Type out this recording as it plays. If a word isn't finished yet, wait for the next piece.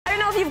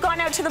you've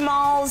gone out to the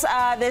malls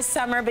this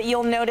summer, but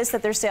you'll notice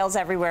that there's sales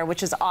everywhere,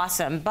 which is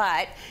awesome.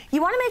 But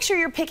you want to make sure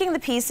you're picking the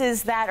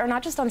pieces that are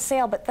not just on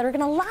sale, but that are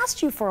going to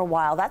last you for a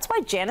while. That's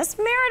why Janice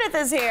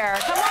Meredith is here.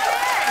 Come on in.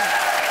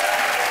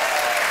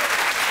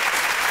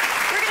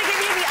 We're going to give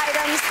you the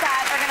items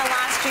that are going to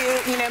last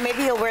you. You know,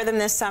 maybe you'll wear them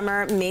this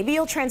summer. Maybe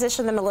you'll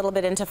transition them a little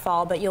bit into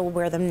fall, but you'll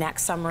wear them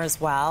next summer as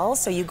well.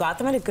 So you got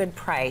them at a good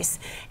price.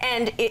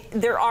 And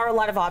there are a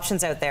lot of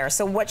options out there.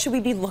 So what should we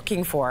be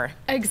looking for?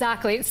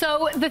 Exactly.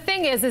 So the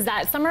thing is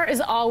that summer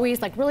is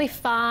always like really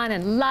fun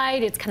and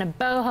light. It's kind of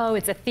boho,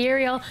 it's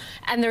ethereal,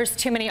 and there's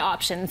too many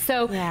options.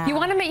 So you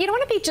want to make, you don't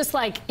want to be just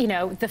like, you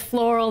know, the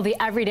floral, the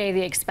everyday,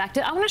 the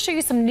expected. I want to show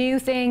you some new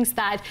things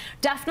that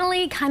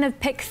definitely kind of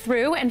pick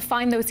through and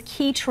find those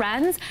key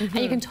trends, and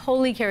you can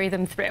totally carry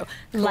them through.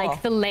 Cool.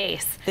 Like the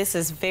lace. This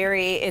is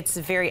it's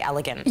very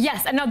elegant.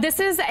 Yes, and now this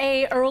is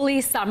a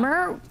early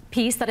summer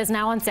piece that is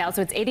now on sale,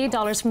 so it's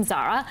 $88 from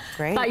Zara.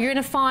 Great. But you're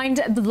going to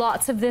find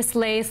lots of this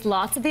lace,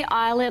 lots of the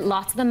eyelet,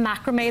 lots of the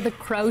macrame, the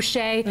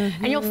crochet,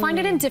 and you'll find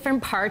it in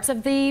different parts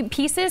of the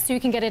pieces, so you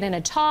can get it in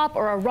a top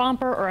or a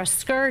romper or a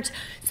skirt,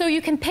 so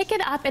you can pick it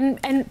up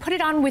and put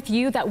it on with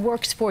you that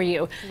works for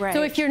you. Right.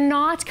 So if you're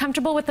not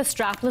comfortable with the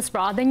strapless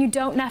bra, then you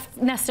don't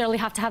necessarily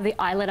have to have the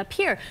eyelet up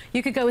here.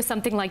 You could go with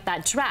something like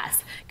that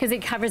dress, because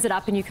it covers it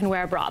up and you can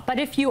wear a bra. But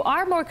if you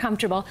are more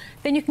comfortable,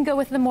 then you can go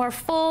with the more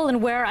full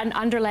and wear an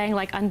underlaying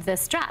like on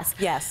this dress.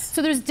 Yes.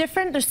 So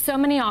there's so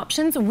many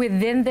options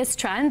within this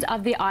trend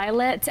of the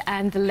eyelet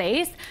and the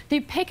lace.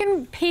 You pick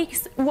and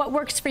piece what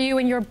works for you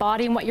and your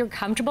body and what you're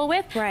comfortable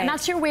with. Right. And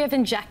that's your way of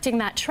injecting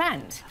that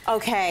trend.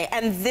 Okay,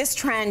 and this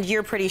trend,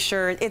 you're pretty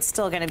sure it's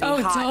still going to be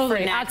hot totally.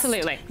 for next.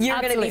 Absolutely.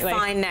 You're going to be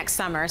fine next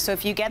summer. So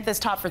if you get this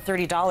top for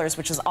 $30,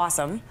 which is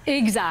awesome.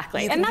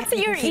 Exactly. And that's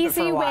your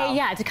easy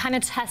way, to kind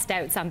of test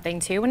out something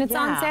too when it's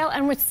on sale.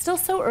 And we're still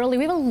so early.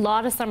 We have a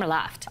lot of summer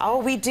left. Oh,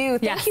 we do.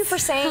 Thank you for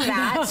saying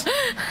that.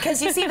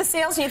 Because you see the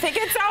sales and you think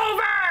it's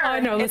over. Oh,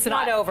 no, listen, it's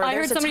not over. I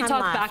heard somebody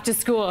talk back to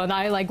school and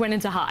I like went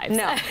into hives.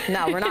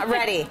 No, we're not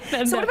ready.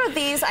 So what about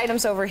these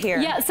items over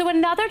here? Yeah, so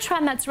another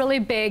trend that's really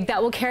big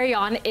that will carry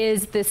on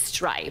is this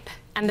stripe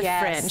and the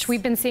fringe.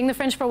 We've been seeing the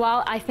fringe for a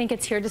while. I think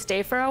it's here to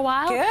stay for a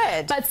while.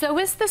 Good. But so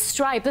is the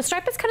stripe. The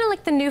stripe is kind of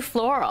like the new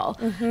floral.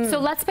 So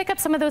let's pick up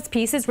some of those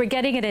pieces. We're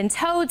getting it in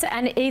totes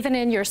and even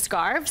in your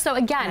scarf. So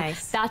again,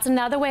 that's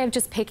another way of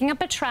just picking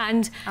up a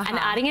trend and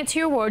adding it to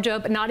your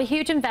wardrobe. Not a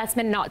huge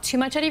investment, not too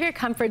much out of your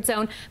comfort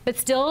zone, but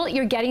still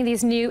you're getting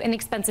these new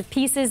inexpensive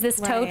pieces. This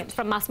tote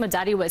from Massimo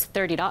Dutti was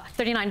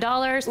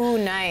 $39. Ooh,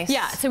 nice.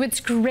 Yeah, so it's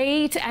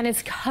great and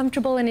it's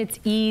comfortable and it's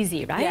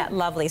easy, right? Yeah,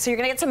 lovely. So you're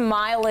gonna get some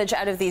mileage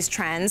out of these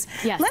trends.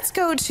 Yes. Let's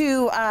go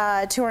to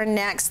our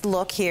next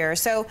look here.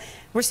 So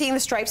we're seeing the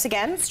stripes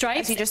again,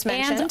 stripes, as you just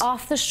mentioned. And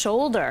off the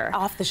shoulder.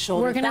 Off the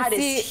shoulder. That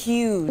is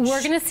huge.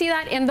 We're going to see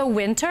that in the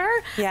winter.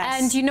 Yes.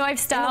 And you know I've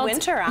styled. In the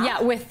winter, huh?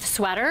 Yeah, with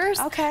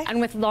sweaters. Okay.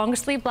 And with longer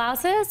sleeve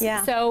blouses.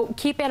 Yeah. So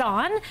keep it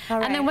on.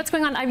 And then what's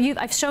going on?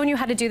 I've shown you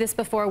how to do this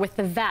before with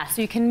the vest.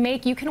 So you can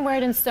wear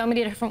it in so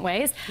many different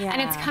ways. Yeah.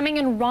 And it's coming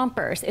in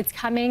rompers. It's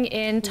coming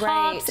in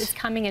tops. It's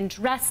coming in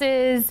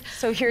dresses.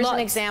 So here's an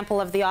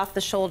example of the off the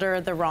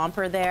shoulder, the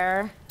romper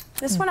there.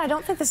 This one, I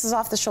don't think this is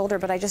off the shoulder,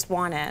 but I just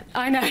want it.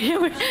 I know.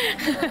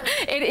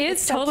 It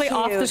is totally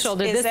off the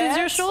shoulder. This is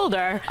your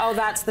shoulder. Oh,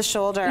 that's the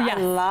shoulder. Yes.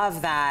 I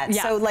love that.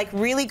 Yeah. So, like,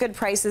 really good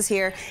prices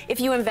here. If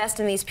you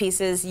invest in these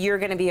pieces, you're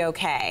going to be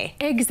okay.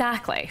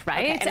 Exactly, right?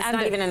 Okay. And it's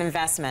not even an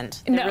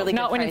investment. No, really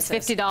not when it's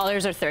 $50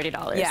 or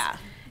 $30. Yeah.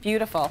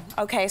 Beautiful.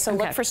 Okay, so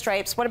look for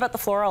stripes. What about the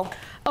floral?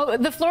 Oh,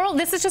 the floral,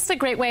 this is just a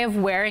great way of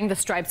wearing the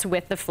stripes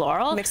with the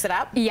floral. Mix it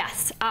up?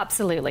 Yes,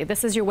 absolutely.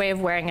 This is your way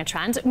of wearing a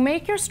trend.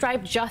 Make your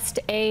stripe just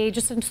a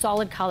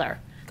solid color.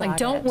 Like,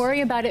 don't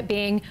worry about it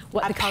being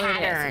what the color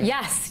is.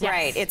 Yes, yes.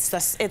 Right,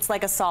 it's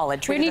like a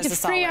solid. We need to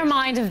free our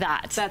mind of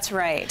that. That's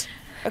right.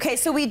 Okay,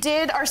 so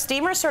our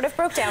steamer sort of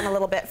broke down a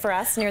little bit for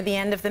us near the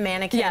end of the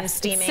mannequin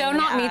steaming so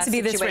not me to be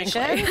this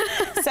wrinkly.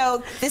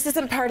 So this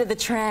isn't part of the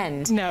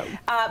trend. No.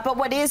 But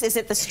what is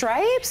it the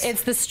stripes?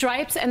 It's the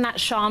stripes and that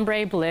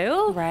chambray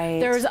blue. Right.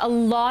 There's a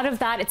lot of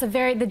that.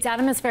 The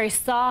denim is very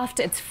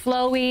soft, it's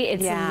flowy,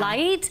 it's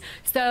light.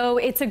 So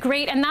it's a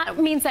great, and that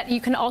means that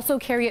you can also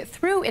carry it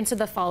through into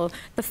the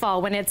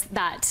fall when it's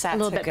that's a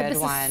little bit. Good but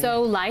this is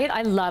so light.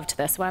 I loved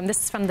this one.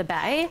 This is from the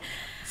Bay.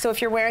 So if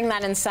you're wearing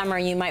that in summer,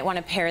 you might want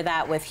to pair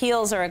that with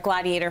heels or a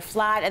gladiator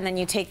flat, and then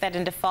you take that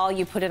into fall,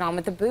 you put it on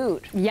with a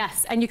boot.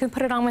 Yes, and you can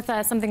put it on with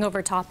something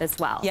over top as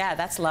well. Yeah,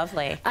 that's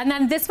lovely. And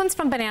then this one's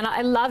from Banana.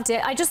 I loved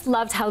it. I just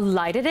loved how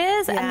light it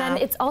is. Yeah. And then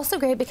it's also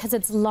great because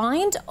it's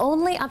lined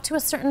only up to a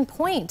certain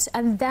point.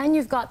 And then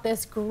you've got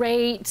this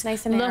great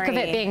look of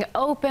it being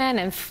open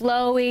and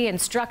flowy and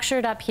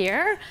structured up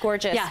here.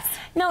 Gorgeous. Yes.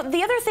 Now,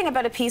 the other thing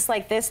about a piece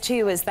like this,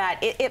 too, is that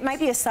it might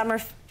be a summer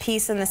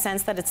piece in the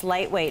sense that it's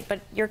lightweight, but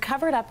you're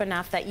covered up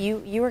enough that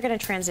you are going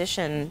to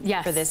transition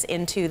for this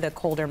into the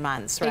colder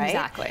months, right?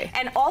 Exactly.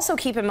 And also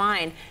keep in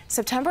mind,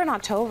 September and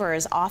October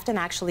is often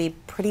actually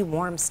pretty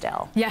warm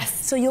still.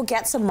 Yes. So you'll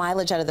get some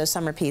mileage out of those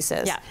summer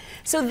pieces. Yeah.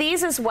 So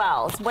these as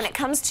well. When it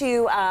comes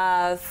to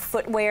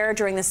footwear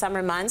during the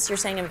summer months, you're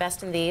saying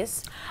invest in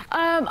these?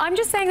 I'm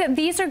just saying that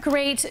these are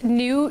great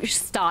new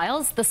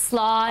styles. The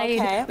slide,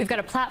 Okay. we've got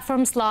a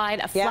platform slide,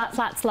 a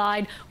flat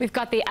slide. We've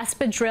got the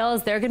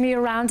espadrilles. They're going to be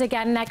around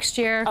again next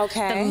year.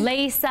 Okay. The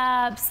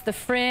lace-ups, the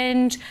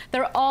fringe.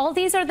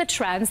 These are the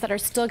trends that are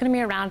still going to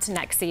be around to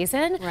next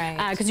season.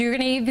 Right. Because you're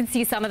going to even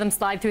see some of them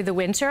slide through the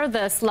winter.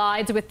 The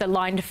slides with the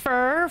lined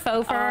fur,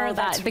 faux fur,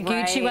 the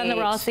Gucci one that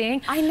we're all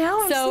seeing. I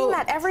know, I'm seeing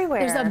that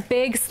everywhere. There's a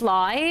big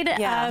slide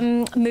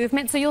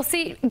movement. So you'll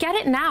see, get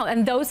it now.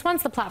 And those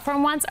ones, the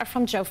platform ones, are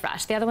from Joe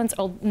Fresh. The other ones,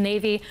 Old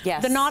Navy.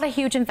 Yes. They're not a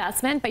huge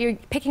investment, but you're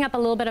picking up a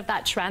little bit of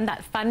that trend,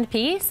 that fun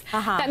piece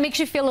that makes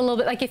you feel a little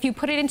bit like if you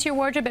put it into your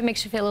wardrobe, it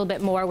makes you feel a little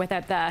bit more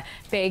without the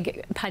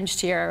big punch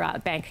to your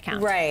bank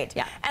account. Right.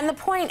 Yeah. And the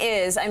point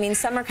is, I mean,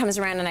 summer comes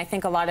around and I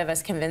think a lot of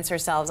us convince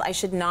ourselves I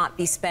should not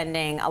be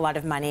spending a lot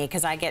of money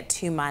because I get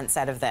 2 months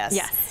out of this.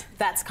 Yes.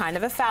 That's kind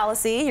of a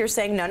fallacy. You're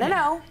saying, no, no,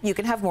 no. You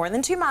can have more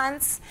than 2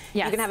 months.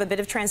 Yes. You can have a bit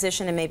of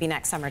transition and maybe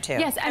next summer too.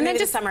 Yes. And maybe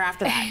the summer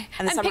after that.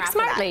 And the summer pick after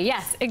smartly. that.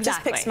 Yes, exactly.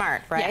 Just pick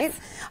smart, right? Yes.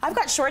 I've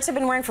got shorts I've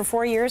been wearing for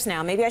 4 years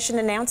now. Maybe I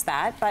shouldn't announce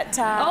that, but...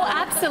 oh,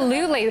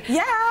 absolutely.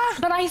 Yeah.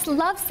 But I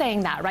love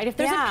saying that, right? If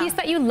there's a piece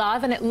that you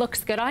love and it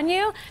looks good on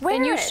you,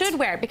 then you should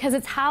wear it because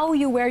it's how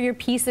you wear your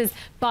pieces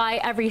by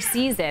every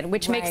season,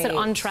 which makes it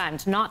on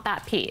trend, not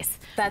that piece.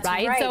 That's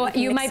right. So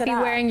you might be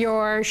wearing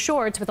your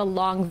shorts with a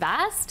long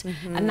vest,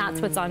 and that's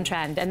what's on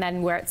trend, and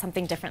then wear it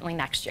something differently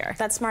next year.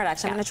 That's smart,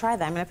 actually. I'm going to try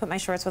that. I'm going to put my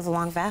shorts with a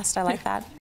long vest. I like that.